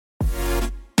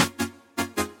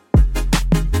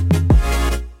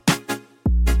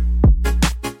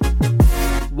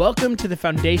Welcome to the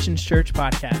Foundations Church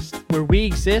podcast, where we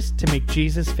exist to make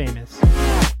Jesus famous.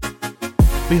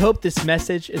 We hope this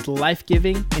message is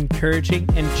life-giving, encouraging,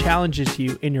 and challenges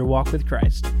you in your walk with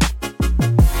Christ.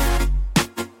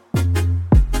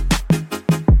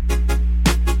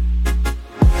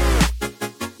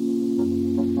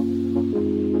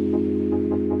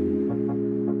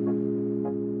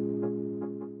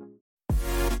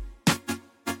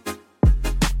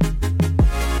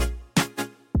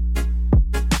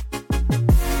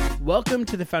 Welcome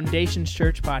to the Foundations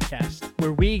Church podcast,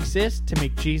 where we exist to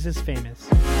make Jesus famous.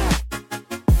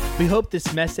 We hope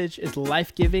this message is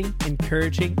life-giving,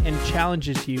 encouraging, and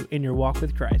challenges you in your walk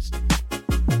with Christ.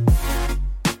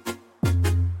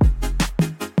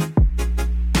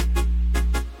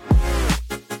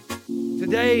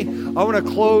 Today, I want to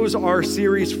close our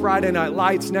series, Friday Night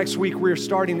Lights. Next week, we're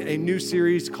starting a new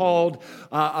series called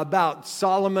about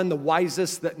Solomon, the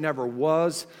wisest that never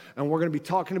was. And we're going to be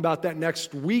talking about that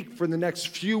next week for the next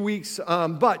few weeks.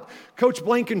 But Coach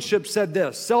Blankenship said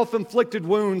this: self-inflicted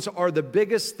wounds are the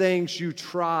biggest things you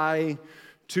try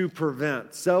to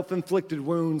prevent. Self-inflicted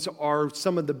wounds are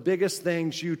some of the biggest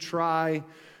things you try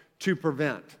to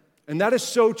prevent. And that is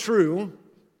so true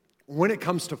when it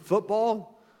comes to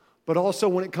football, but also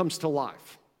when it comes to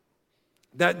life.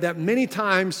 That many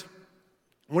times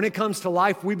when it comes to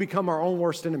life, we become our own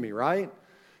worst enemy, right?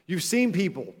 You've seen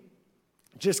people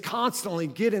just constantly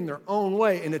get in their own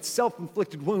way, and it's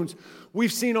self-inflicted wounds.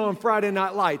 We've seen on Friday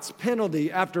Night Lights,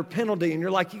 penalty after penalty, and you're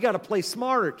like, you got to play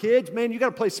smarter, kids. Man, you got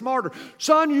to play smarter.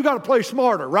 Son, you got to play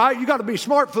smarter, right? You got to be a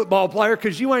smart football player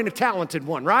because you ain't a talented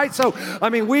one, right? So, I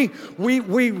mean, we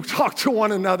talk to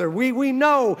one another. We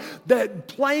know that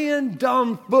playing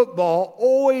dumb football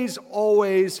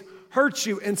always hurts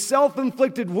you, and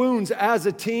self-inflicted wounds as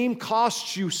a team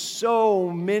costs you so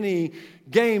many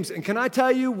games. And can I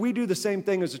tell you, we do the same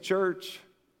thing as a church,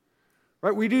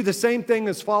 right? We do the same thing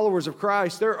as followers of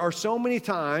Christ. There are so many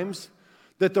times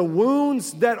that the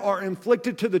wounds that are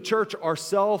inflicted to the church are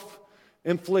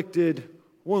self-inflicted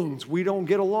wounds. We don't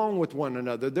get along with one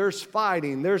another. There's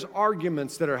fighting. There's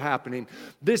arguments that are happening.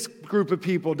 This group of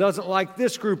people doesn't like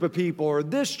this group of people, or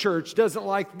this church doesn't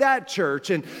like that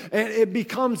church. And it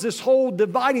becomes this whole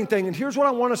dividing thing. And here's what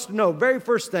I want us to know. Very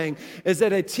first thing is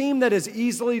that a team that is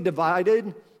easily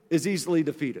divided is easily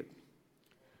defeated.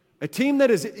 A team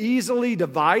that is easily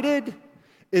divided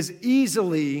is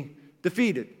easily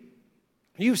defeated.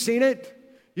 You've seen it.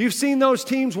 You've seen those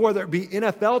teams, whether it be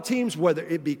NFL teams, whether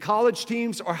it be college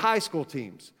teams or high school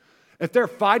teams. If they're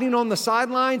fighting on the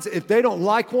sidelines, if they don't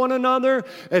like one another,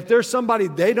 if there's somebody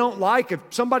they don't like, if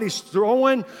somebody's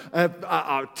throwing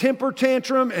a temper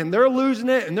tantrum and they're losing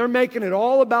it and they're making it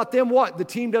all about them, what? The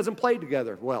team doesn't play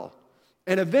together well.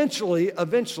 And eventually,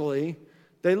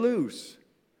 they lose.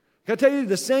 Can I tell you,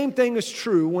 the same thing is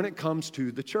true when it comes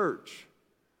to the church.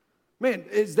 Man,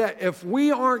 is that if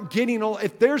we aren't getting all,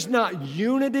 if there's not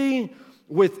unity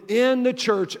within the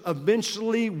church,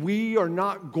 eventually we are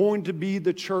not going to be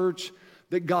the church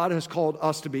that God has called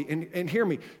us to be. And hear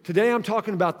me, today I'm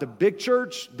talking about the big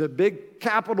church, the big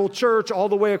capital church all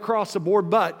the way across the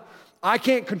board, but I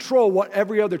can't control what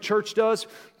every other church does.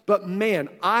 But man,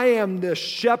 I am the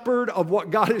shepherd of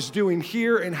what God is doing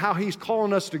here and how He's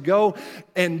calling us to go.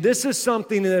 And this is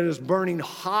something that is burning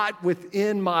hot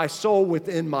within my soul,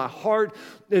 within my heart,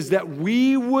 is that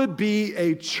we would be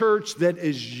a church that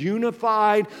is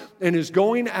unified and is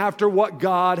going after what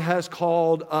God has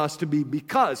called us to be.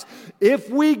 Because if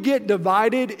we get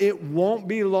divided, it won't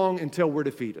be long until we're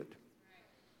defeated.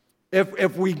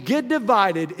 If we get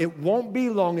divided, it won't be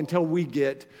long until we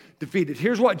get defeated.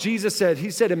 Here's what Jesus said.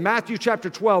 He said in Matthew chapter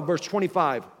 12, verse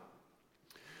 25,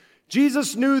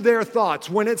 Jesus knew their thoughts.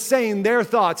 When it's saying their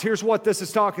thoughts, here's what this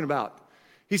is talking about.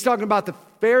 He's talking about the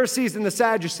Pharisees and the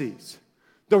Sadducees,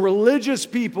 the religious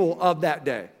people of that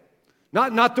day.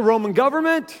 Not the Roman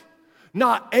government,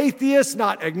 not atheists,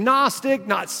 not agnostic,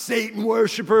 not Satan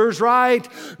worshipers, right?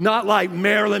 Not like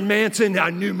Marilyn Manson.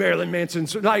 I knew Marilyn Manson.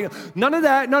 None of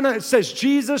that. None of it. It says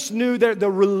Jesus knew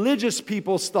the religious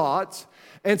people's thoughts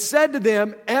and said to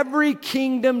them, every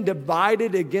kingdom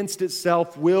divided against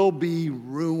itself will be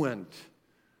ruined.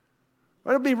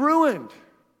 It'll be ruined.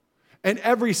 And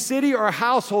every city or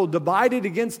household divided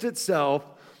against itself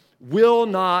will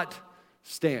not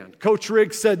stand. Coach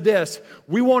Riggs said this: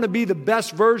 we want to be the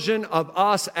best version of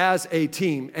us as a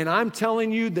team. And I'm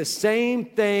telling you, the same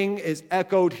thing is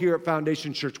echoed here at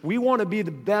Foundation Church. We want to be the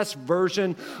best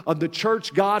version of the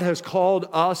church God has called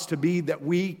us to be that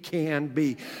we can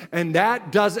be. And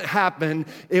that doesn't happen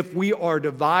if we are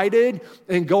divided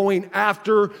and going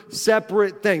after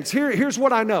separate things. Here's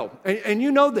what I know, and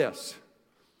you know this.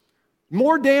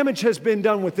 More damage has been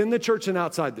done within the church than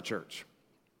outside the church,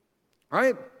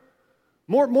 right?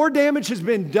 More damage has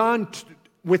been done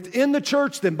within the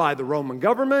church than by the Roman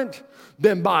government,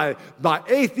 than by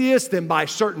atheists, than by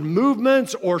certain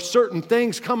movements or certain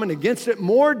things coming against it.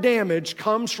 More damage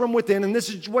comes from within, and this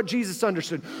is what Jesus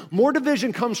understood. More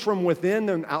division comes from within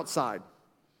than outside.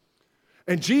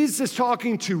 And Jesus is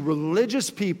talking to religious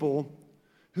people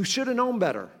who should have known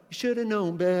better. Should have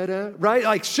known better, right?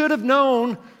 Like should have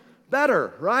known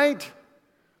better, right?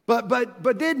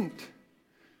 But didn't.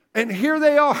 And here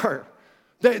they are.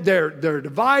 They're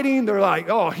dividing. They're like,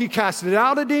 oh, he casted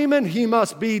out a demon. He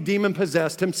must be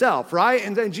demon-possessed himself, right?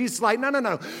 And then Jesus is like,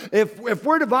 no. If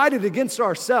we're divided against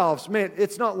ourselves, man,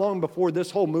 it's not long before this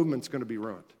whole movement's going to be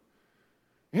ruined.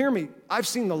 Hear me. I've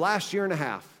seen the last year and a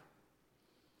half,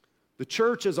 the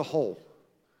church as a whole,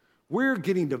 we're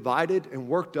getting divided and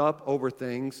worked up over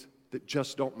things that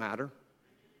just don't matter.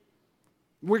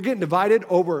 We're getting divided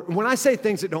over, when I say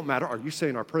things that don't matter, are you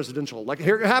saying our presidential, like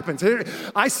here it happens.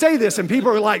 I say this and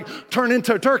people are like, turn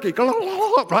into a turkey,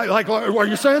 right? Like, are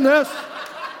you saying this?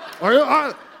 Are you?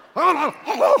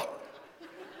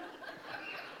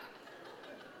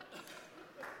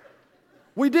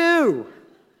 We do.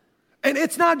 And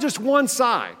it's not just one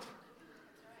side.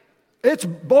 It's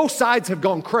both sides have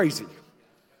gone crazy.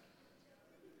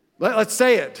 Let's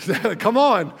say it. Come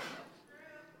on.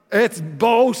 It's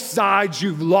both sides.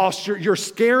 You've lost you're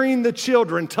scaring the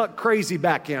children tuck crazy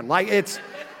back in.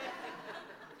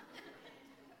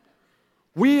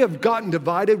 We have gotten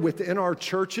divided within our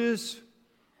churches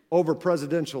over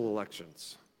presidential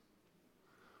elections.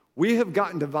 We have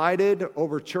gotten divided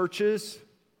over churches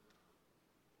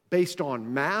based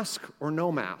on mask or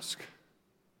no mask.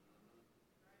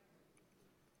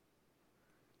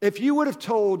 If you would have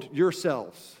told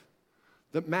yourselves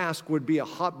that mask would be a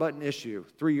hot button issue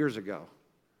 3 years ago,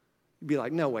 you'd be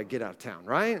like, no way, get out of town,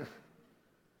 right?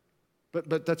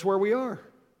 But that's where we are.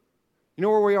 You know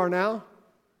where we are now?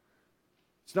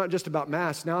 It's not just about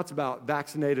masks. Now it's about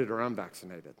vaccinated or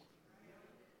unvaccinated.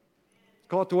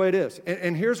 Call it the way it is.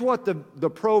 And here's what the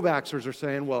pro-vaxxers are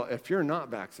saying. Well, if you're not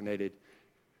vaccinated,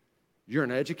 you're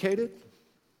uneducated,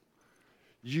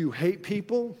 you hate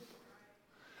people,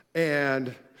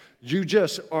 and you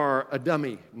just are a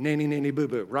dummy, nanny,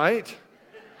 boo-boo, right?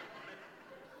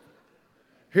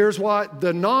 Here's what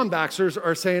the non-vaxxers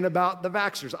are saying about the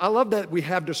vaxxers. I love that we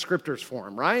have descriptors for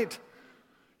them, right?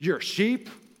 You're a sheep.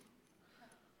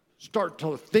 Start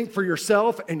to think for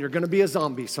yourself, and you're going to be a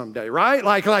zombie someday, right?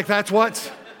 Like that's what's...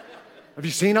 Have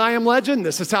you seen I Am Legend?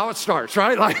 This is how it starts,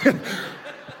 right?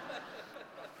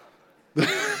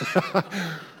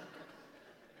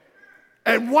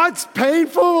 And what's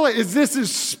painful is this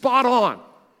is spot on.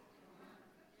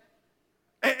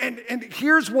 And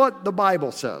here's what the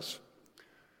Bible says.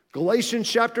 Galatians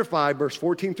chapter 5, verse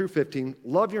 14 through 15.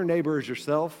 Love your neighbor as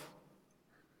yourself.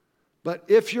 But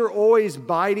if you're always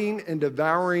biting and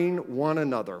devouring one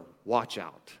another, watch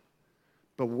out.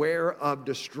 Beware of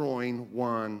destroying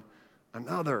one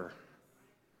another.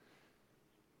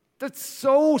 That's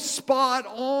so spot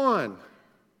on.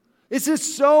 This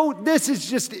is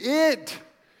just it.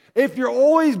 If you're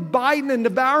always biting and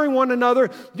devouring one another,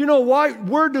 you know what?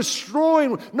 We're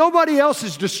destroying. Nobody else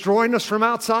is destroying us from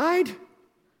outside.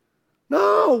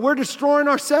 No, we're destroying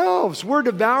ourselves. We're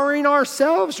devouring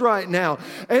ourselves right now.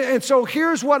 And so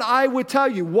here's what I would tell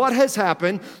you. What has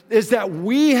happened is that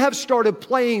we have started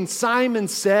playing Simon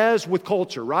Says with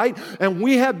culture, right? And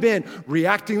we have been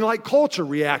reacting like culture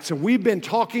reacts. And we've been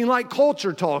talking like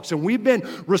culture talks. And we've been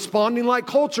responding like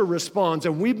culture responds.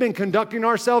 And we've been conducting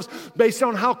ourselves based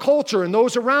on how culture and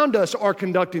those around us are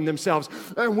conducting themselves.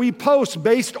 And we post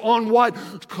based on what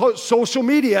social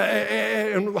media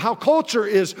and how culture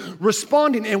is responding.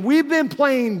 And we've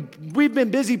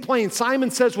been busy playing Simon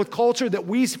Says with culture that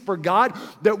we forgot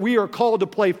that we are called to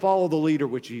play follow the leader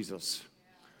with Jesus.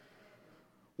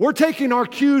 We're taking our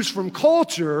cues from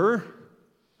culture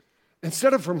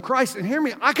instead of from Christ. And hear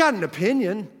me, I got an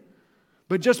opinion,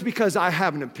 but just because I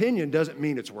have an opinion doesn't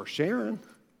mean it's worth sharing.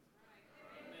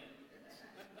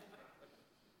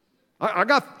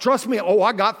 Trust me,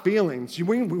 I got feelings.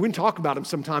 We can talk about them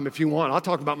sometime if you want. I'll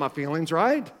talk about my feelings,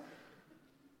 right?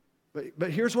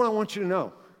 But here's what I want you to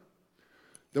know.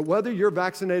 That whether you're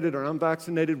vaccinated or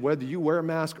unvaccinated, whether you wear a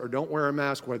mask or don't wear a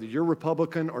mask, whether you're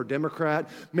Republican or Democrat,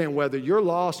 man, whether you're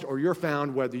lost or you're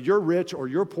found, whether you're rich or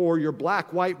you're poor, you're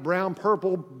black, white, brown,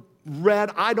 purple,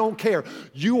 red, I don't care.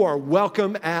 You are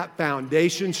welcome at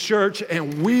Foundation Church,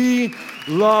 and we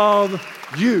love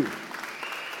you.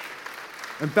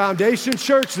 And Foundation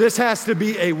Church, this has to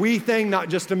be a we thing, not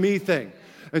just a me thing.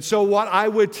 And so what I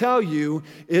would tell you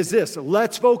is this.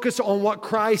 Let's focus on what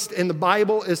Christ in the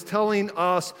Bible is telling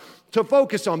us to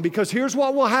focus on. Because here's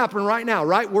what will happen right now,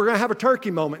 right? We're going to have a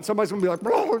turkey moment. Somebody's going to be like,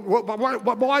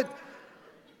 what?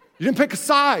 You didn't pick a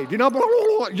side. You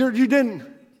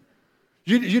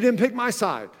didn't pick my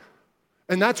side.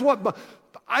 And that's what...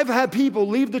 I've had people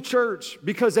leave the church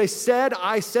because they said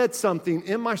I said something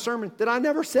in my sermon that I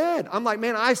never said. I'm like,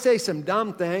 man, I say some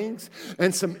dumb things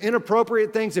and some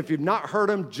inappropriate things. If you've not heard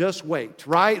them, just wait,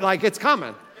 right? Like, it's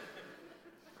coming.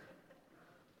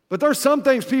 But there's some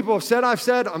things people have said I've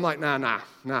said. I'm like, nah.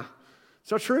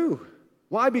 It's not true.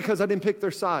 Why? Because I didn't pick their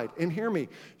side. And hear me,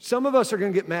 some of us are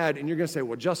going to get mad and you're going to say,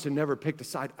 well, Justin never picked a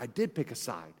side. I did pick a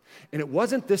side. And it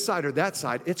wasn't this side or that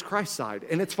side. It's Christ's side.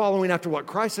 And it's following after what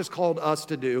Christ has called us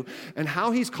to do and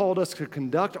how he's called us to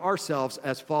conduct ourselves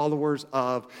as followers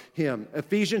of him.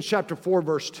 Ephesians chapter 4,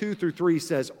 verse 2 through 3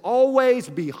 says, always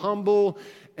be humble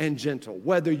and gentle,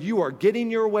 whether you are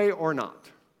getting your way or not.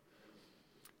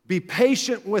 Be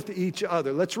patient with each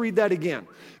other. Let's read that again.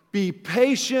 Be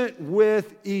patient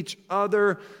with each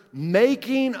other,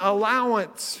 making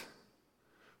allowance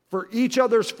for each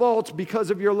other's faults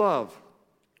because of your love.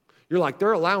 You're like,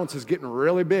 their allowance is getting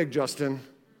really big, Justin.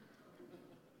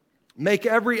 Make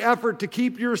every effort to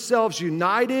keep yourselves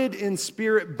united in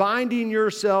spirit, binding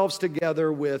yourselves together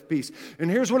with peace.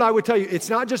 And here's what I would tell you. It's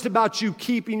not just about you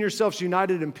keeping yourselves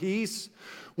united in peace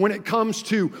when it comes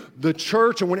to the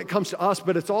church and when it comes to us,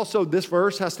 but it's also, this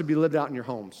verse has to be lived out in your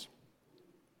homes.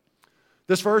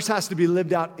 This verse has to be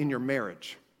lived out in your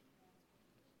marriage.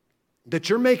 That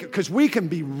you're making, because we can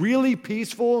be really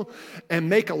peaceful and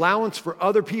make allowance for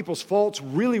other people's faults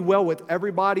really well with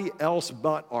everybody else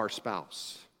but our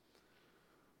spouse,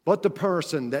 but the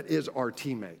person that is our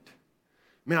teammate.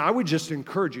 Man, I would just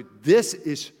encourage you, this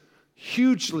is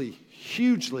hugely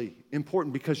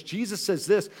important because Jesus says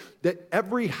this, that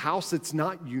every house that's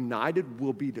not united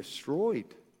will be destroyed.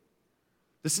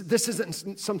 This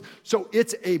isn't some, so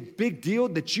it's a big deal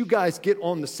that you guys get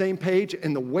on the same page,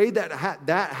 and the way that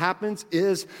that happens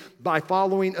is by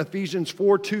following Ephesians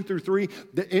 4, 2 through 3,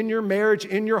 that in your marriage,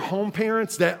 in your home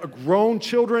parents, that grown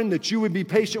children, that you would be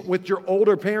patient with your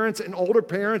older parents, and older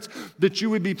parents, that you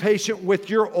would be patient with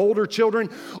your older children.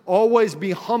 Always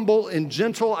be humble and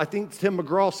gentle. I think Tim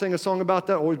McGraw sang a song about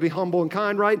that. Always be humble and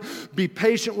kind, right? Be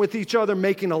patient with each other,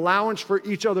 making allowance for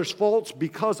each other's faults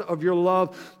because of your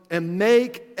love. And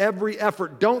make every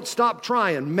effort. Don't stop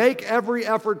trying. Make every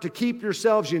effort to keep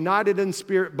yourselves united in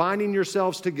spirit, binding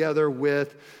yourselves together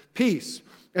with peace.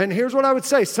 And here's what I would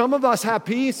say. Some of us have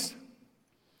peace.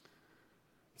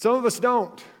 Some of us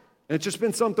don't. And it's just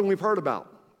been something we've heard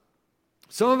about.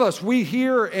 Some of us, we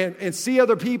hear and see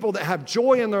other people that have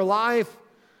joy in their life,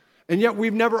 and yet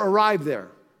we've never arrived there.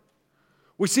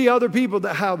 We see other people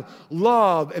that have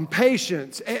love and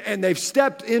patience, and they've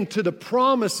stepped into the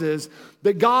promises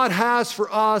that God has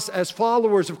for us as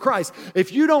followers of Christ.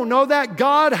 If you don't know that,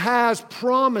 God has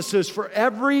promises for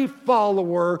every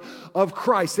follower of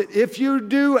Christ, that if you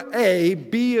do A,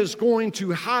 B is going to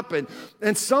happen.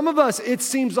 And some of us, it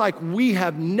seems like we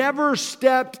have never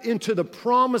stepped into the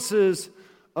promises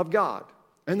of God.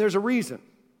 And there's a reason.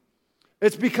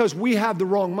 It's because we have the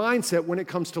wrong mindset when it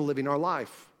comes to living our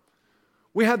life.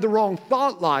 We have the wrong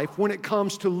thought life when it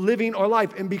comes to living our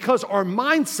life. And because our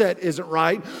mindset isn't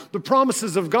right, the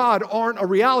promises of God aren't a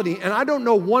reality. And I don't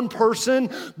know one person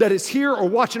that is here or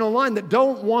watching online that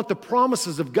don't want the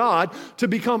promises of God to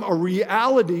become a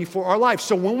reality for our life.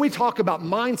 So when we talk about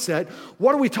mindset,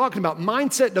 what are we talking about?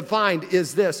 Mindset defined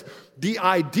is this: the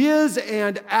ideas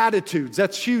and attitudes.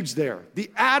 That's huge there. The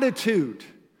attitude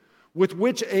with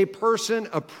which a person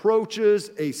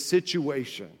approaches a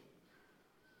situation.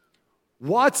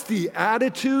 What's the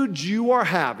attitude you are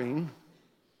having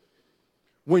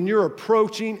when you're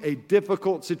approaching a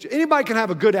difficult situation? Anybody can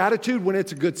have a good attitude when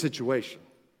it's a good situation,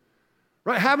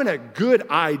 right? Having a good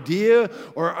idea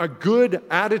or a good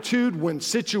attitude when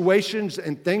situations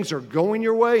and things are going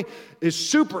your way is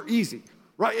super easy,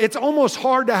 right? It's almost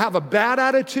hard to have a bad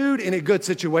attitude in a good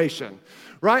situation,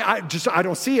 right? I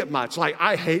don't see it much. Like,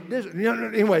 I hate this.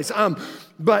 Anyways,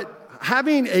 but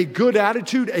having a good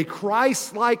attitude, a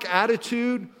Christ-like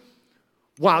attitude,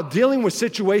 while dealing with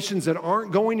situations that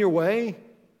aren't going your way,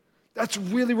 that's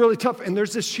really, really tough. And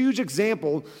there's this huge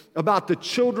example about the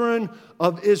children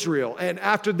of Israel, and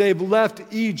after they've left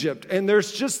Egypt, and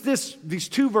there's just these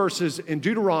two verses in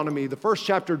Deuteronomy, the first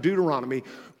chapter of Deuteronomy,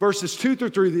 verses 2 through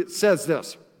 3, that says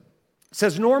this. It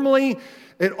says, normally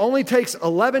it only takes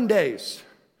 11 days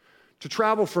to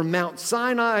travel from Mount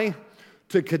Sinai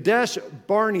to Kadesh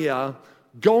Barnea,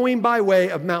 going by way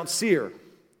of Mount Seir.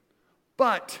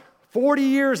 But 40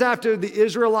 years after the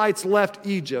Israelites left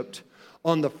Egypt,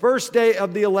 on the first day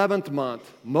of the 11th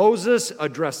month, Moses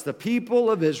addressed the people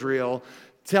of Israel,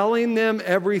 telling them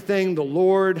everything the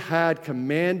Lord had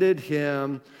commanded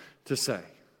him to say.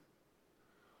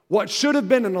 What should have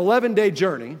been an 11-day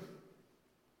journey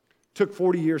took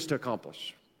 40 years to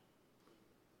accomplish.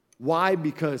 Why?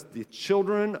 Because the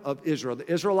children of Israel,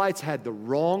 the Israelites, had the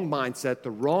wrong mindset,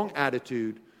 the wrong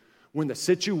attitude when the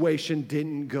situation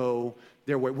didn't go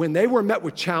their way. When they were met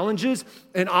with challenges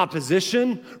and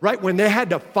opposition, right? When they had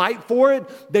to fight for it,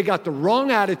 they got the wrong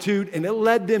attitude, and it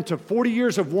led them to 40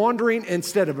 years of wandering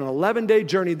instead of an 11-day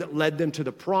journey that led them to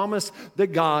the promise that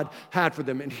God had for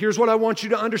them. And here's what I want you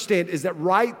to understand is that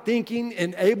right thinking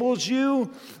enables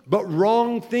you, but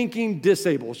wrong thinking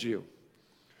disables you.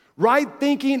 Right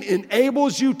thinking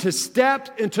enables you to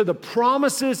step into the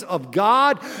promises of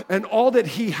God and all that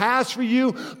He has for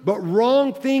you, but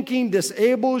wrong thinking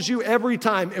disables you every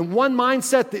time. And one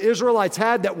mindset the Israelites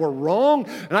had that were wrong,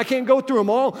 and I can't go through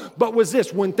them all, but was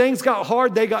this: when things got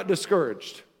hard, they got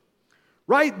discouraged.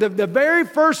 Right? The very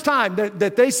first time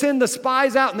that they send the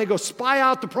spies out and they go spy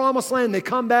out the promised land, they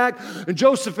come back, and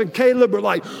Joseph and Caleb are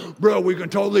like, bro, we can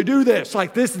totally do this.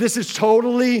 Like, this is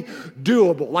totally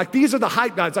doable. Like, these are the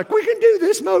hype guys. Like, we can do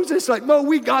this, Moses. Like, Mo,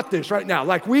 we got this right now.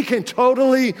 Like, we can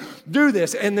totally do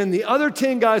this. And then the other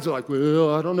 10 guys are like,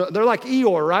 well, I don't know. They're like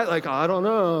Eeyore, right? Like, I don't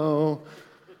know.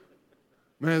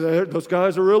 Man, those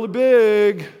guys are really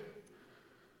big.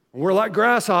 We're like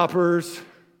grasshoppers.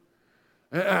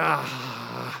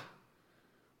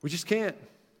 We just can't.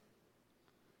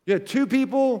 You had 2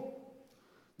 people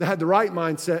that had the right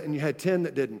mindset, and you had 10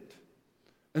 that didn't.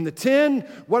 And the 10,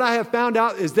 what I have found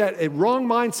out is that a wrong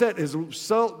mindset is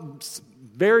so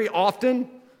very often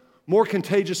more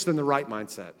contagious than the right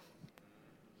mindset.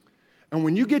 And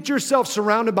when you get yourself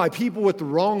surrounded by people with the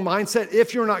wrong mindset,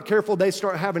 if you're not careful, they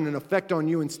start having an effect on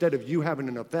you instead of you having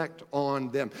an effect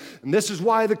on them. And this is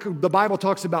why the Bible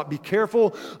talks about be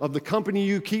careful of the company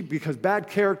you keep, because bad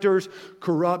company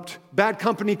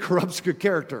corrupts good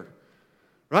character.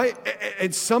 Right?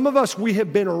 And some of us, we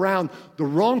have been around the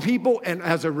wrong people, and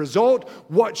as a result,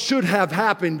 what should have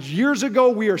happened years ago,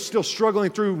 we are still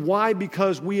struggling through. Why?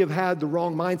 Because we have had the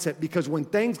wrong mindset. Because when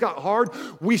things got hard,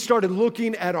 we started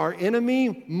looking at our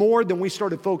enemy more than we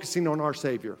started focusing on our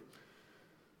Savior.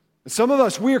 Some of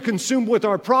us, we are consumed with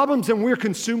our problems, and we're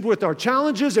consumed with our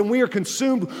challenges, and we are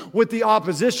consumed with the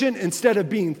opposition instead of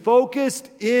being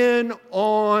focused in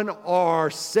on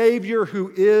our Savior,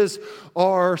 who is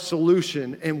our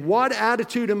solution. And what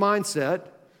attitude and mindset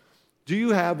do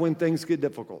you have when things get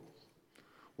difficult?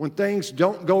 When things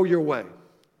don't go your way?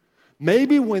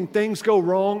 Maybe when things go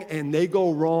wrong, and they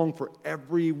go wrong for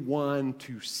everyone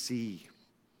to see.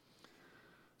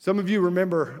 Some of you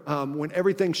remember when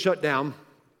everything shut down.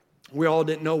 We all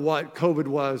didn't know what COVID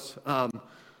was.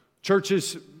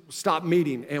 Churches stopped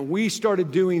meeting, and we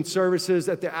started doing services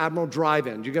at the Admiral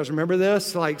Drive-In. Do you guys remember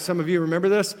this? Like, some of you remember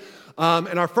this?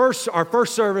 And our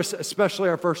first service, especially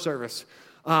our first service,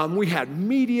 we had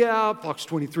media, Fox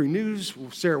 23 News,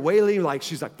 Sarah Whaley,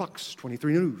 she's like, Fox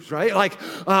 23 News, right?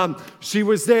 She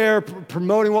was there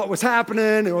promoting what was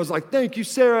happening. It was like, thank you,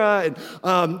 Sarah.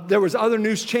 And there was other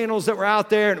news channels that were out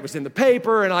there, and it was in the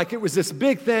paper, and it was this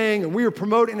big thing, and we were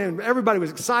promoting it, and everybody was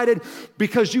excited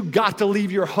because you got to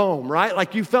leave your home,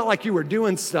 right? You felt like you were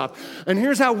doing stuff. And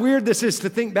here's how weird this is to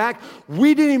think back.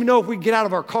 We didn't even know if we'd get out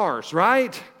of our cars,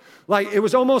 right? It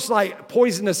was almost like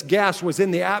poisonous gas was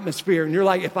in the atmosphere, and you're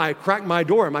like, if I crack my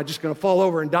door, am I just going to fall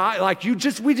over and die? We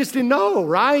just didn't know,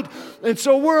 right? And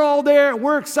so we're all there, and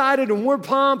we're excited, and we're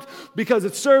pumped because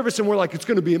it's service, and we're like, it's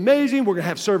going to be amazing. We're going to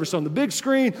have service on the big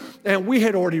screen, and we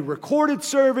had already recorded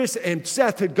service, and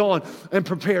Seth had gone and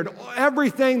prepared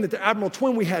everything that the Admiral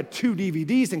Twin. We had 2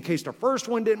 DVDs in case the first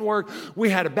one didn't work. We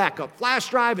had a backup flash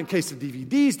drive in case the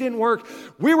DVDs didn't work.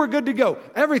 We were good to go.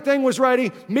 Everything was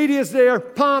ready. Media's there,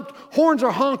 pumped. Horns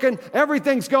are honking,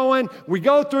 everything's going. We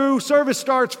go through, service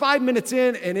starts 5 minutes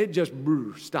in, and it just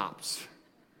stops.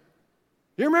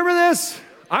 You remember this?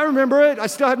 I remember it. I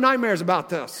still have nightmares about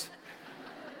this.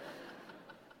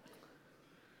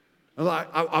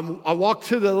 I walked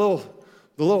to the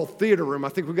little theater room. I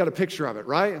think we got a picture of it,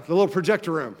 right? The little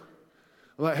projector room.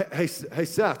 I'm like, hey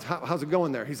Seth, how's it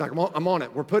going there? He's like, I'm on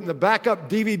it. We're putting the backup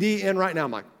DVD in right now.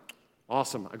 I'm like,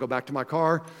 awesome. I go back to my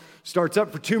car, starts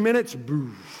up for 2 minutes,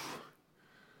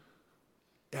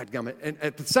 Dadgummit. And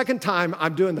at the second time,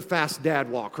 I'm doing the fast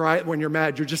dad walk, right? When you're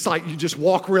mad, you're just you just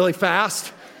walk really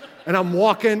fast. And I'm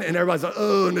walking, and everybody's like,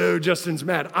 oh, no, Justin's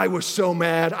mad. I was so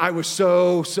mad. I was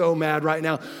so mad right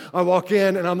now. I walk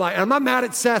in, and I'm like, I'm not mad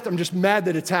at Seth. I'm just mad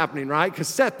that it's happening, right? Because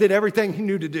Seth did everything he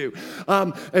knew to do.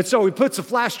 And so he puts the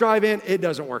flash drive in. It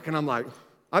doesn't work. And I'm like,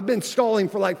 I've been stalling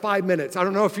for like 5 minutes. I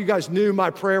don't know if you guys knew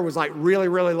my prayer was like really,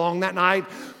 really long that night.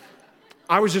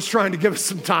 I was just trying to give us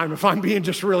some time, if I'm being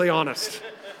just really honest.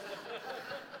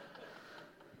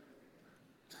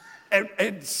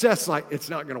 And Seth's like, it's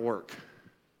not going to work.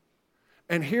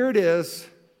 And here it is.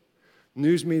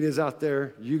 News media's out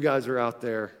there. You guys are out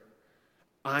there.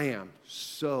 I am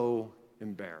so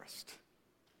embarrassed.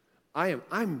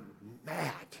 I'm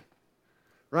mad,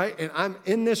 right? And I'm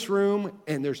in this room,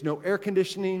 and there's no air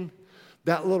conditioning.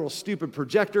 That little stupid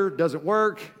projector doesn't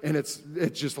work, and it's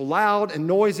just loud and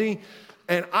noisy.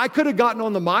 And I could have gotten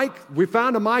on the mic. We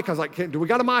found a mic. I was like, do we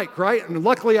got a mic, right? And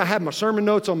luckily, I had my sermon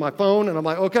notes on my phone, and I'm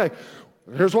like, okay,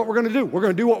 here's what we're going to do. We're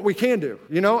going to do what we can do.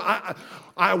 You know,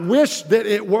 I wish that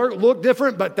it looked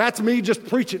different, but that's me just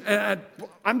preaching. And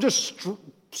I'm just,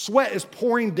 sweat is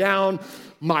pouring down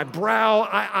my brow.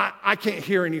 I can't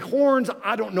hear any horns.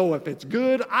 I don't know if it's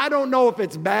good. I don't know if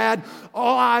it's bad.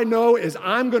 All I know is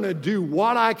I'm going to do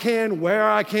what I can, where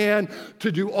I can,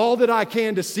 to do all that I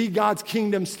can to see God's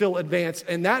kingdom still advance.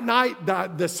 And that night,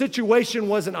 the situation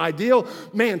wasn't ideal.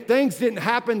 Man, things didn't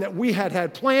happen that we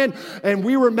had planned, and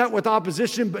we were met with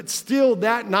opposition, but still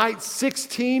that night,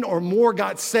 16 or more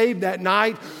got saved that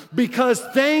night because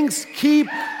things keep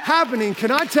happening. Can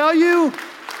I tell you?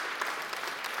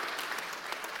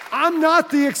 I'm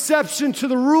not the exception to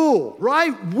the rule,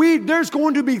 right? There's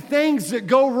going to be things that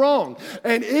go wrong.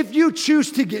 And if you choose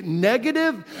to get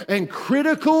negative and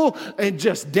critical and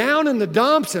just down in the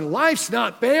dumps and life's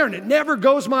not fair and it never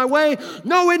goes my way,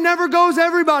 no, it never goes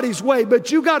everybody's way.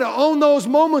 But you got to own those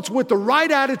moments with the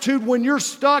right attitude when you're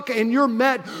stuck and you're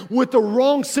met with the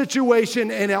wrong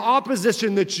situation and an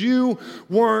opposition that you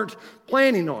weren't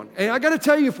planning on. And I got to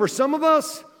tell you, for some of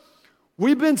us,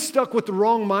 we've been stuck with the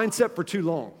wrong mindset for too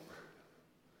long.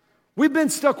 We've been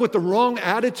stuck with the wrong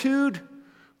attitude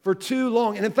for too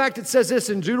long. And in fact, it says this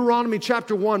in Deuteronomy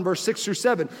chapter 1, verse 6 through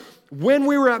 7. When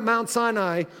we were at Mount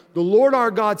Sinai, the Lord our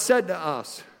God said to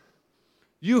us,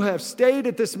 you have stayed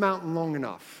at this mountain long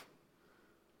enough.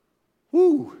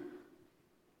 Woo!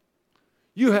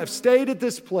 You have stayed at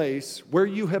this place where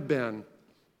you have been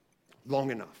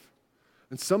long enough.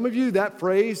 And some of you, that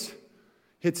phrase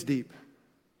hits deep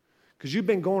because you've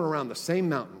been going around the same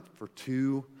mountain for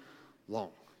too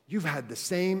long. You've had the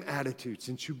same attitude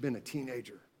since you've been a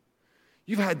teenager.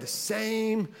 You've had the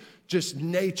same just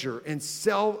nature and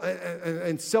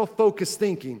self-focused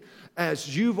thinking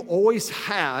as you've always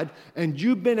had, and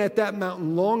you've been at that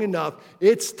mountain long enough.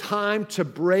 It's time to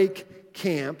break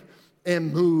camp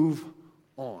and move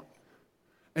on.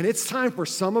 And it's time for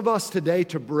some of us today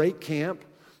to break camp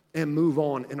and move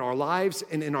on in our lives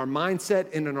and in our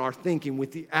mindset and in our thinking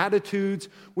with the attitudes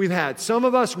we've had. Some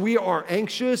of us, we are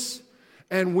anxious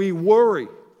and we worry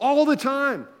all the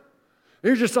time. And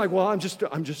you're just like, well, I'm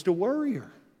just a worrier.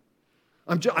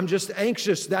 I'm just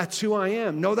anxious. That's who I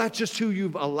am. No, that's just who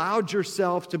you've allowed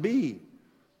yourself to be.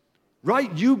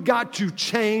 Right? You've got to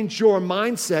change your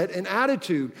mindset and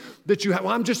attitude that you have.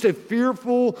 Well, I'm just a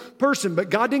fearful person, but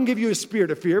God didn't give you a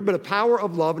spirit of fear, but a power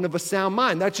of love and of a sound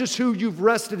mind. That's just who you've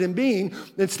rested in being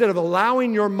instead of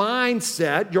allowing your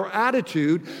mindset, your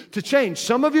attitude to change.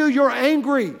 Some of you, you're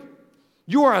angry.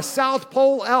 You are a South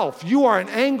Pole elf. You are an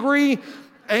angry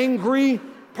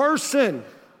person,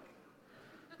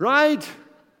 right?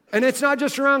 And it's not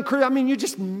just around, you're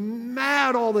just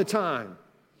mad all the time.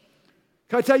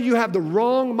 Can I tell you, you have the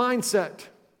wrong mindset.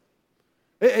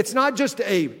 It's not just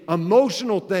an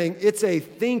emotional thing, it's a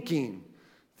thinking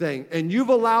thing. And you've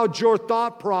allowed your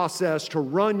thought process to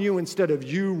run you instead of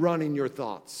you running your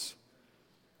thoughts.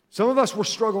 Some of us, we're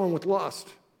struggling with lust.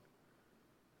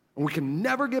 And we can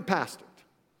never get past it.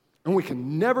 And we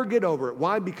can never get over it.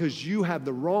 Why? Because you have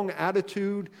the wrong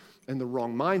attitude and the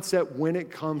wrong mindset when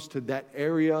it comes to that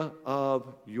area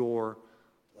of your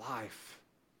life.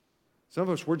 Some of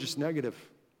us, we're just negative.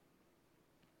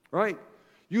 Right?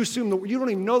 You don't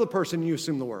even know the person, you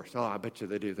assume the worst. Oh, I bet you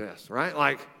they do this, right?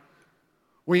 Like,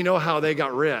 we know how they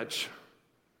got rich.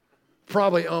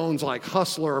 Probably owns like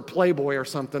Hustler or Playboy or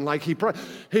something. Like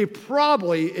he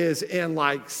probably is in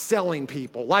like selling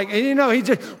people. Like, and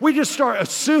we just start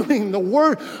assuming the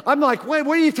word. I'm like, wait,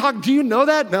 what are you talking? Do you know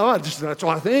that? No, that's what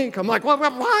I think. I'm like, what?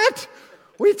 What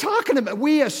are you talking about?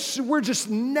 We're just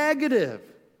negative.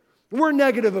 We're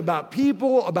negative about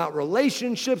people, about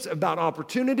relationships, about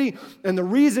opportunity. And the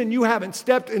reason you haven't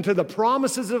stepped into the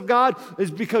promises of God is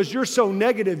because you're so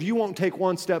negative, you won't take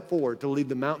one step forward to leave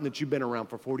the mountain that you've been around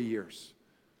for 40 years.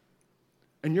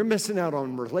 And you're missing out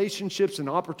on relationships and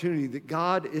opportunity that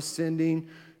God is sending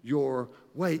your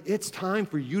way. It's time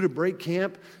for you to break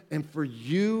camp and for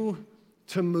you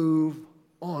to move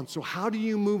on. So how do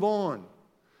you move on?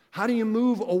 How do you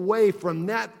move away from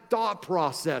that thought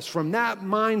process, from that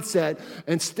mindset,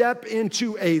 and step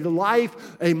into a life,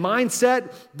 a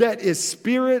mindset that is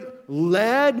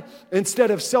Spirit-led instead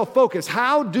of self-focused?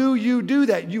 How do you do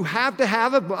that? You have to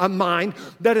have a mind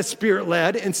that is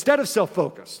Spirit-led instead of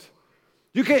self-focused.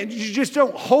 You just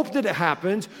don't hope that it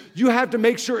happens. You have to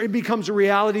make sure it becomes a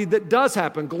reality that does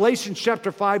happen. Galatians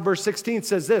chapter 5, verse 16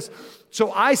 says this,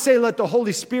 "So I say, let the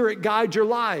Holy Spirit guide your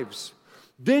lives.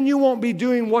 Then you won't be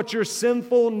doing what your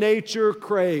sinful nature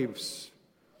craves."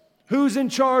 Who's in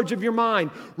charge of your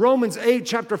mind? Romans 8,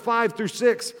 chapter 5 through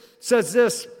 6 says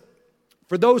this,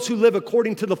 "For those who live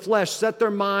according to the flesh set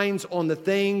their minds on the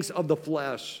things of the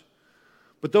flesh.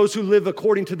 But those who live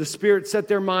according to the Spirit set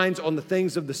their minds on the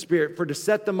things of the Spirit. For to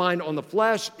set the mind on the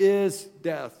flesh is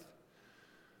death.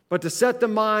 But to set the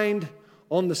mind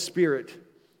on the Spirit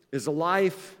is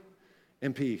life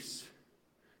and peace."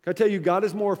 Can I tell you, God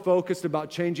is more focused about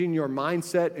changing your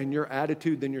mindset and your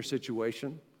attitude than your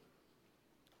situation?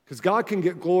 Because God can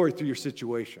get glory through your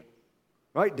situation.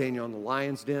 Right? Daniel in the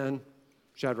lion's den,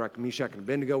 Shadrach, Meshach, and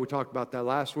Abednego, we talked about that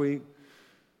last week.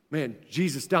 Man,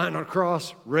 Jesus dying on a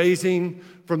cross, raising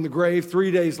from the grave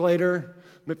 3 days later,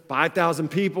 5,000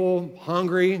 people,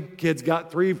 hungry, kids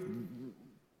got 3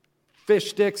 fish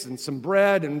sticks and some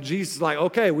bread, and Jesus is like,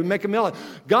 okay, we make a meal.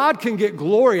 God can get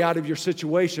glory out of your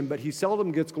situation, but he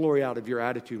seldom gets glory out of your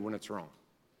attitude when it's wrong.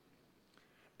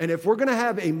 And if we're going to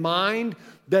have a mind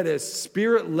that is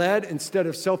Spirit-led instead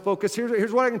of self-focused,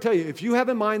 here's what I can tell you. If you have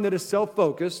a mind that is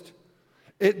self-focused,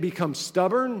 it becomes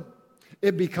stubborn,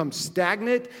 it becomes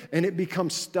stagnant, and it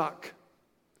becomes stuck.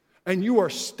 And you are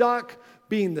stuck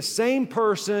being the same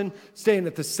person, staying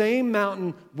at the same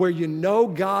mountain where you know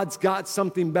God's got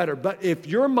something better. But if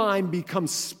your mind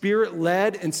becomes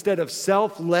Spirit-led instead of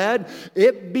self-led,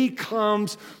 it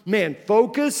becomes,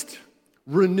 focused,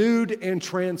 renewed, and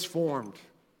transformed.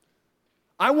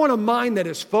 I want a mind that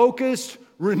is focused,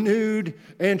 renewed,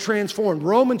 and transformed.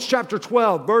 Romans chapter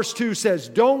 12, verse 2 says,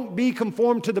 "Don't be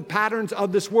conformed to the patterns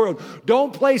of this world."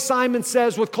 Don't play Simon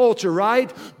Says with culture,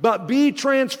 right? But be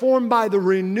transformed by the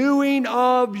renewing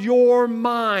of your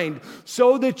mind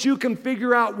so that you can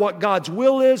figure out what God's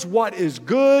will is, what is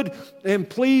good and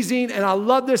pleasing, and I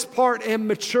love this part, and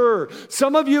mature.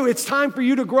 Some of you, it's time for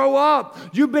you to grow up.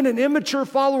 You've been an immature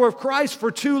follower of Christ for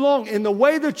too long, and the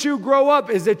way that you grow up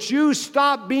is that you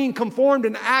stop being conformed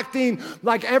and acting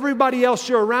like everybody else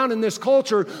you're around in this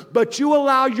culture, but you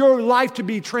allow your life to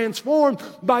be transformed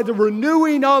by the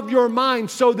renewing of your mind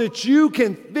so that you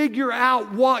can figure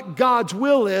out what God's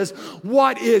will is,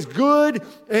 what is good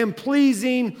and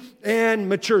pleasing and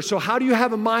mature. So how do you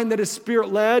have a mind that is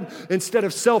Spirit-led instead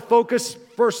of self-focused?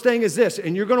 First thing is this,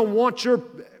 and you're going to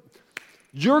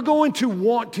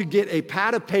want to get a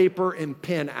pad of paper and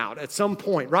pen out at some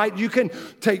point, right? You can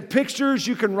take pictures,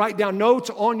 you can write down notes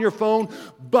on your phone,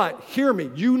 but hear me,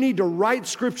 you need to write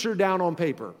scripture down on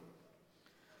paper.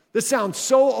 This sounds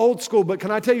so old school, but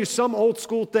can I tell you, some old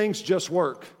school things just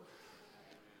work.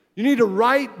 You need to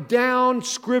write down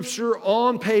scripture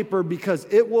on paper because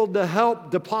it will help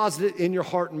deposit it in your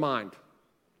heart and mind.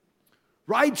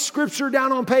 Write scripture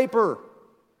down on paper.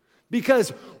 Because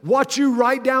what you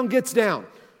write down gets down,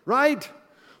 right?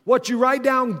 What you write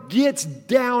down gets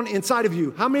down inside of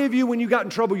you. How many of you, when you got in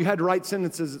trouble, you had to write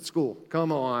sentences at school?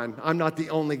 Come on, I'm not the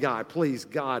only guy. Please,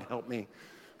 God, help me.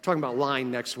 We're talking about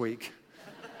lying next week.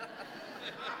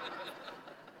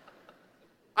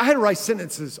 I had to write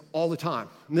sentences all the time,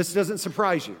 and this doesn't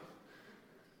surprise you.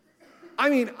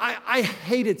 I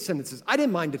hated sentences. I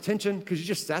didn't mind detention because you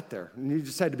just sat there and you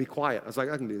just had to be quiet. I was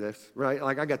like, I can do this, right?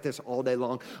 Like, I got this all day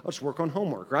long. I'll just work on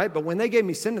homework, right? But when they gave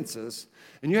me sentences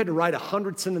and you had to write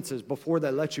 100 sentences before they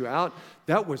let you out,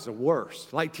 that was the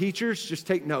worst. Like, teachers, just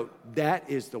take note. That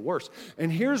is the worst.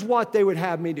 And here's what they would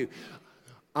have me do.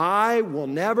 I will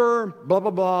never blah, blah,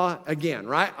 blah again,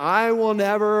 right? I will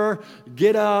never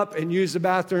get up and use the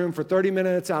bathroom for 30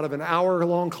 minutes out of an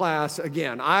hour-long class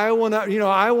again. I will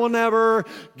never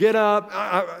get up,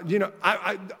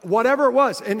 whatever it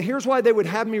was. And here's why they would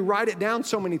have me write it down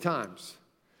so many times.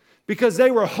 Because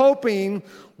they were hoping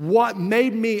what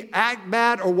made me act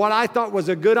bad or what I thought was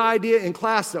a good idea in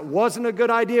class that wasn't a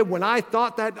good idea, when I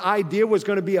thought that idea was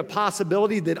going to be a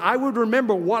possibility, that I would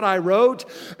remember what I wrote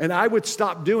and I would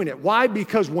stop doing it. Why?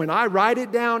 Because when I write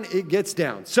it down, it gets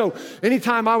down. So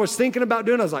anytime I was thinking about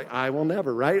doing it, I was like, I will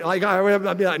never, right? Like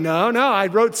I'd be like, no, I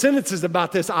wrote sentences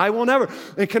about this. I will never.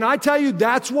 And can I tell you,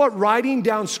 that's what writing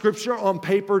down scripture on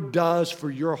paper does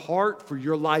for your heart, for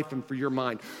your life, and for your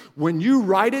mind. When you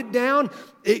write it down,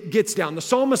 it gets down. The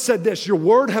psalmist said this, your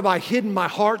word have I hid in my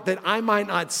heart that I might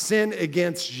not sin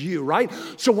against you, right?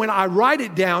 So when I write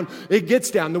it down, it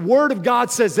gets down. The word of God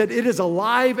says that it is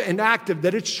alive and active,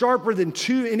 that it's sharper than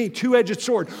any two-edged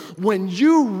sword. When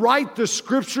you write the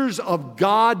scriptures of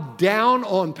God down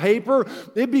on paper,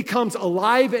 it becomes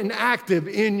alive and active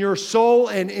in your soul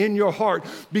and in your heart,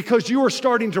 because you are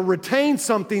starting to retain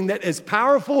something that is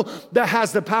powerful, that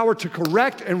has the power to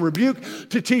correct and rebuke,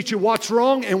 to teach you what's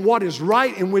wrong and what is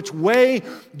right, in which way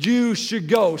you should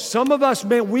go. Some of us,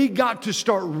 man, we got to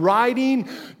start writing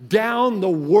down the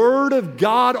Word of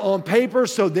God on paper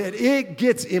so that it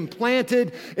gets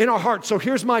implanted in our hearts. So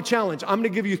here's my challenge. I'm going to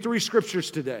give you 3 scriptures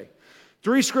today.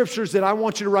 3 scriptures that I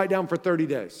want you to write down for 30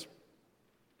 days.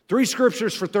 3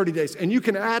 scriptures for 30 days. And you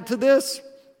can add to this,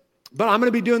 but I'm going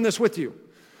to be doing this with you.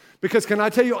 Because can I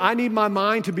tell you, I need my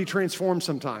mind to be transformed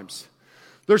sometimes.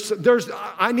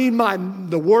 I need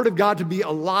the Word of God to be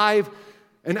alive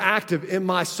and active in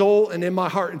my soul and in my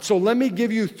heart. And so let me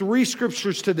give you 3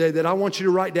 scriptures today that I want you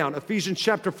to write down. Ephesians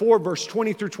chapter 4, verse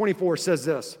 20 through 24 says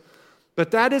this, but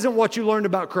that isn't what you learned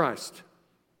about Christ.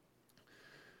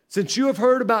 Since you have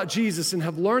heard about Jesus and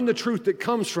have learned the truth that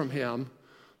comes from him,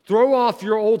 throw off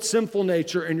your old sinful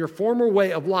nature and your former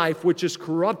way of life, which is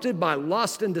corrupted by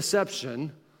lust and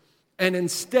deception, and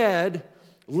instead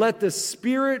let the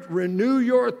Spirit renew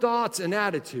your thoughts and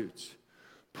attitudes.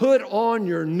 Put on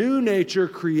your new nature,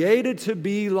 created to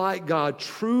be like God,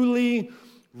 truly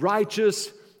righteous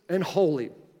and holy.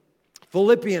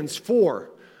 Philippians 4,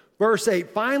 verse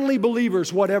 8, finally,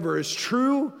 believers, whatever is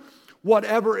true,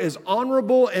 whatever is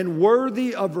honorable and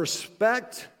worthy of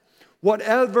respect,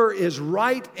 whatever is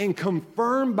right and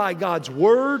confirmed by God's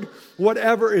word,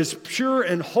 whatever is pure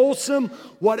and wholesome,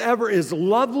 whatever is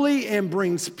lovely and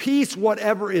brings peace,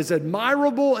 whatever is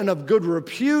admirable and of good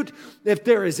repute, if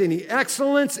there is any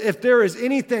excellence, if there is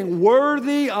anything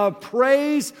worthy of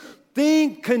praise,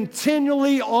 think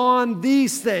continually on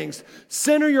these things.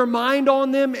 Center your mind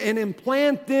on them and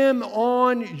implant them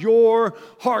on your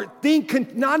heart.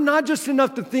 Think, not just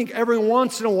enough to think every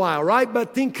once in a while, right?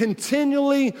 But think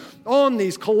continually on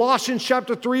these. Colossians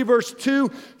chapter 3, verse 2,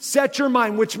 set your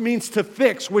mind, which means to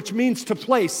fix, which means to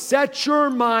place. Set your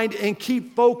mind and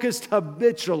keep focused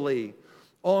habitually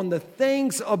on the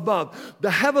things above,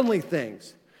 the heavenly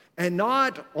things, and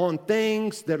not on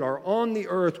things that are on the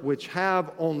earth, which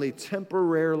have only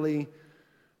temporary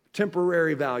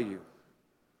value.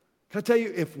 Can I tell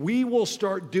you, if we will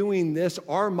start doing this,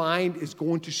 our mind is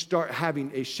going to start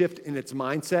having a shift in its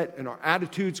mindset, and our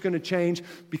attitude's going to change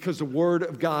because the Word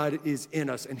of God is in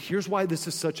us. And here's why this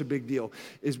is such a big deal,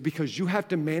 is because you have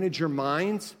to manage your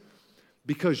minds,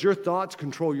 because your thoughts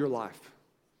control your life.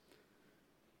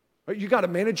 You got to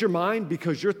manage your mind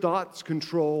because your thoughts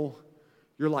control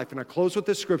your life. And I close with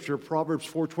this scripture. Proverbs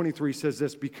 4:23 says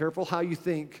this, be careful how you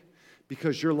think,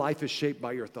 because your life is shaped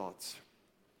by your thoughts.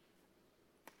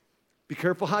 Be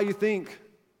careful how you think,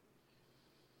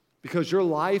 because your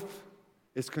life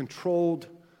is controlled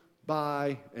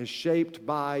by and shaped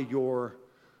by your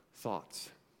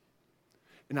thoughts.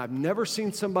 And I've never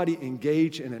seen somebody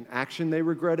engage in an action they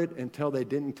regretted until they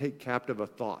didn't take captive a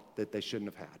thought that they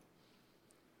shouldn't have had.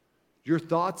 Your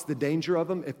thoughts, the danger of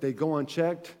them, if they go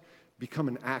unchecked, become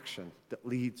an action that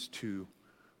leads to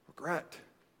regret.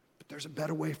 But there's a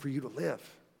better way for you to live.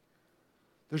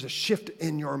 There's a shift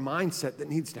in your mindset that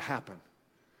needs to happen.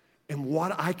 And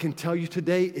what I can tell you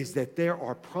today is that there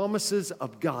are promises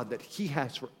of God that He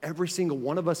has for every single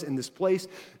one of us in this place,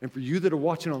 and for you that are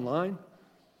watching online,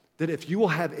 that if you will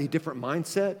have a different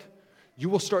mindset, you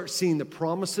will start seeing the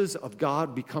promises of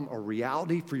God become a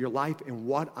reality for your life. And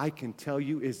what I can tell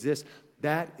you is this,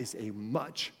 that is a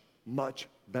much, much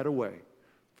better way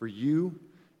for you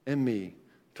and me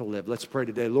to live. Let's pray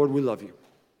today. Lord, we love you.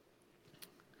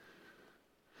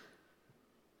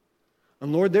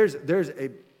 And Lord, there's a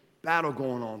battle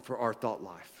going on for our thought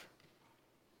life.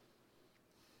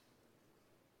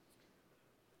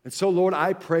 And so, Lord,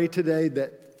 I pray today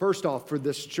that, first off, for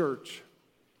this church,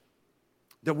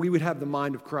 that we would have the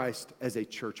mind of Christ as a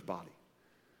church body.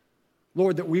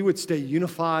 Lord, that we would stay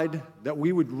unified, that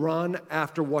we would run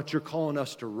after what you're calling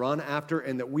us to run after,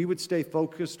 and that we would stay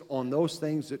focused on those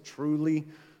things that truly,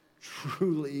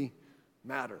 truly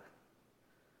matter.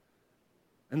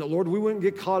 And that, Lord, we wouldn't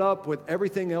get caught up with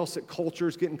everything else that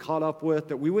culture's getting caught up with,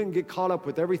 that we wouldn't get caught up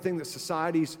with everything that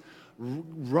society's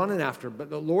running after, but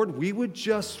that, Lord, we would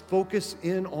just focus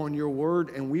in on your word,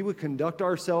 and we would conduct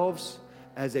ourselves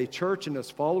as a church and as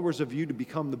followers of you to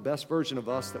become the best version of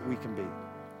us that we can be.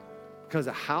 Because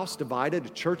a house divided, a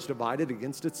church divided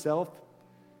against itself,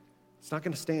 it's not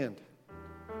going to stand.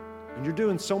 And you're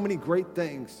doing so many great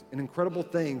things and incredible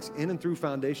things in and through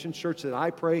Foundation Church that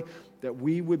I pray that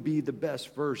we would be the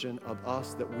best version of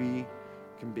us that we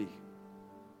can be.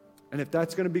 And if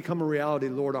that's going to become a reality,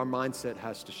 Lord, our mindset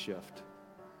has to shift.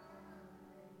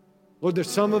 Lord, there's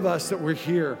some of us that we're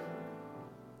here.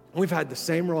 We've had the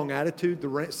same wrong attitude,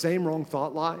 the same wrong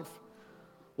thought life.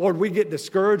 Lord, we get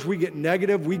discouraged, we get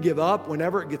negative, we give up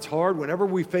whenever it gets hard, whenever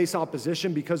we face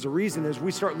opposition, because the reason is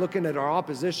we start looking at our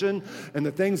opposition and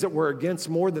the things that we're against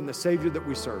more than the Savior that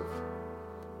we serve.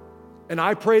 And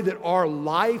I pray that our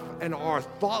life and our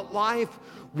thought life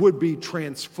would be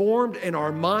transformed and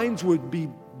our minds would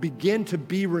begin to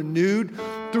be renewed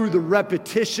through the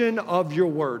repetition of your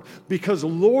word. Because,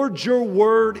 Lord, your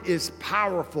word is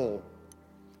powerful.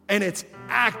 And it's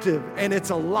active and it's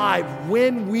alive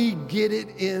when we get it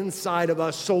inside of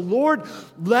us. So, Lord,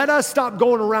 let us stop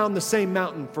going around the same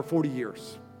mountain for 40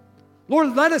 years.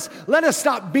 Lord, let us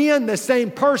stop being the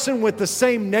same person with the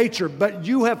same nature, but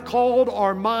you have called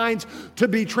our minds to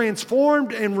be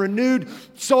transformed and renewed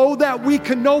so that we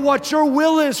can know what your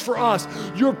will is for us.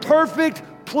 Your perfect,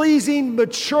 pleasing,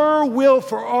 mature will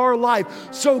for our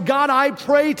life. So God, I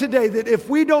pray today that if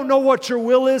we don't know what your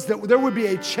will is, that there would be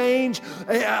a change,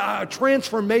 a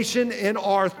transformation in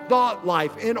our thought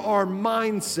life, in our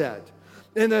mindset,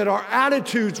 and that our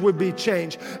attitudes would be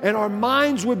changed, and our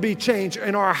minds would be changed,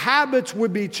 and our habits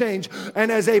would be changed.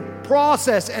 And as a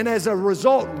process and as a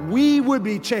result, we would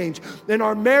be changed, and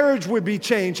our marriage would be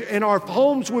changed, and our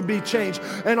homes would be changed,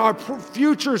 and our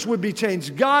futures would be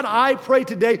changed. God, I pray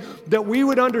today that we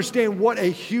would understand what a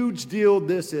huge deal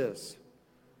this is,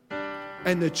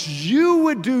 and that you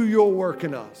would do your work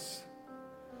in us.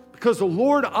 Because the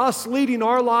Lord, us leading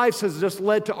our lives has just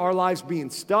led to our lives being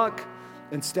stuck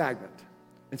and stagnant.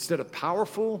 Instead of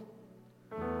powerful,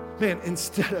 man,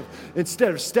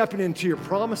 instead of stepping into your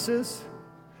promises,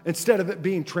 instead of it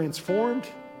being transformed,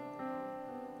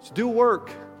 just do work.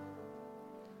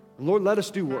 And Lord, let us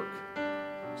do work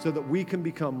so that we can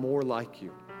become more like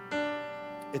you.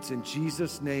 It's in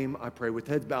Jesus' name I pray, with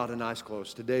heads bowed and eyes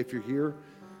closed. Today, if you're here,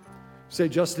 say,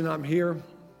 Justin, I'm here,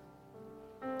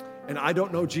 and I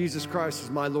don't know Jesus Christ as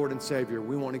my Lord and Savior.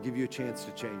 We want to give you a chance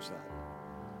to change that.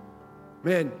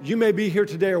 Man, you may be here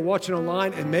today or watching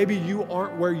online, and maybe you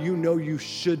aren't where you know you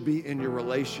should be in your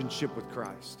relationship with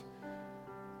Christ.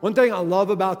 One thing I love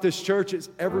about this church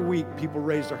is every week people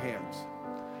raise their hands.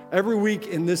 Every week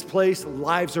in this place,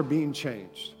 lives are being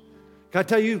changed. Can I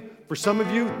tell you, for some of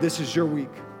you, this is your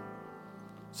week.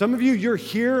 Some of you, you're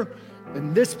here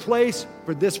in this place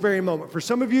for this very moment. For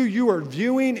some of you, you are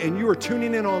viewing and you are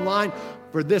tuning in online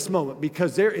for this moment,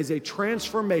 because there is a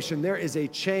transformation, there is a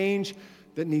change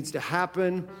that needs to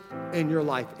happen in your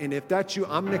life. And if that's you,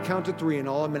 I'm going to count to 3, and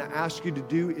all I'm going to ask you to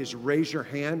do is raise your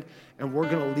hand, and we're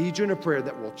going to lead you in a prayer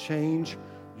that will change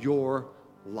your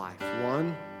life.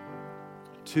 1,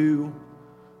 2,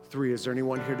 3. Is there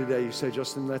anyone here today? You say,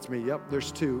 Justin, that's me. Yep,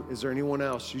 there's 2. Is there anyone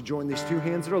else? You join these 2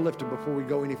 hands that are lifted before we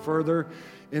go any further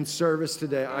in service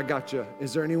today. I got you.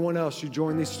 Is there anyone else? You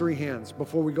join these 3 hands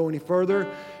before we go any further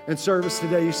in service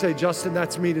today. You say, Justin,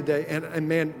 that's me today. And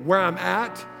man, where I'm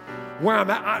at,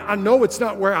 I know it's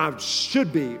not where I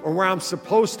should be or where I'm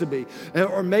supposed to be.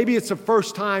 Or maybe it's a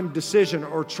first-time decision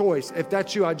or choice. If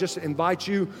that's you, I just invite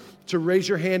you to raise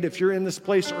your hand if you're in this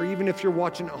place, or even if you're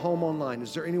watching at home online.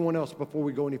 Is there anyone else before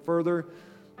we go any further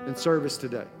in service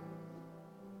today?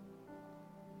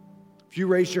 If you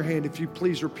raise your hand, if you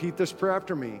please repeat this prayer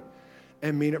after me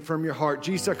and mean it from your heart.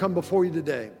 Jesus, I come before you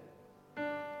today,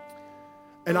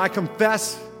 and I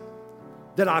confess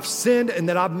that I've sinned and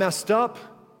that I've messed up,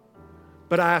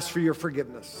 but I ask for your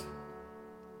forgiveness.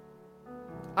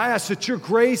 I ask that your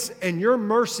grace and your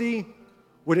mercy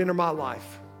would enter my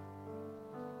life.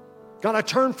 God, I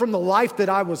turn from the life that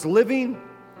I was living,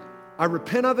 I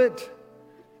repent of it,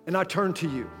 and I turn to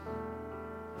you.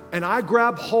 And I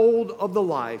grab hold of the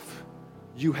life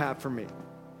you have for me.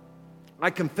 I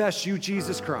confess you,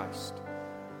 Jesus Christ,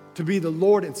 to be the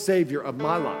Lord and Savior of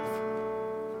my life.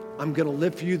 I'm going to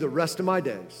live for you the rest of my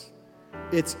days.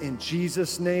 It's in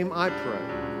Jesus' name I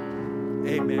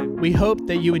pray. Amen. We hope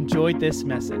that you enjoyed this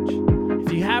message.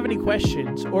 If you have any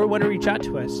questions or want to reach out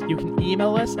to us, you can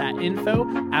email us at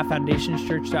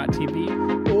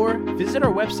info@foundationschurch.tv, or or visit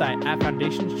our website at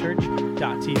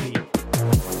foundationschurch.tv.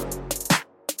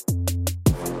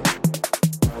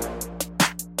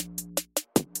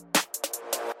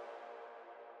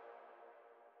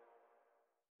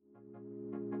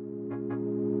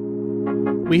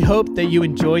 We hope that you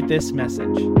enjoyed this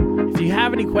message. If you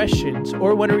have any questions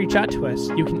or want to reach out to us,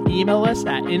 you can email us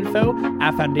at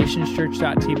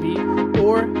info@foundationschurch.tv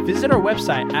or visit our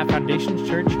website at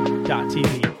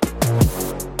foundationschurch.tv.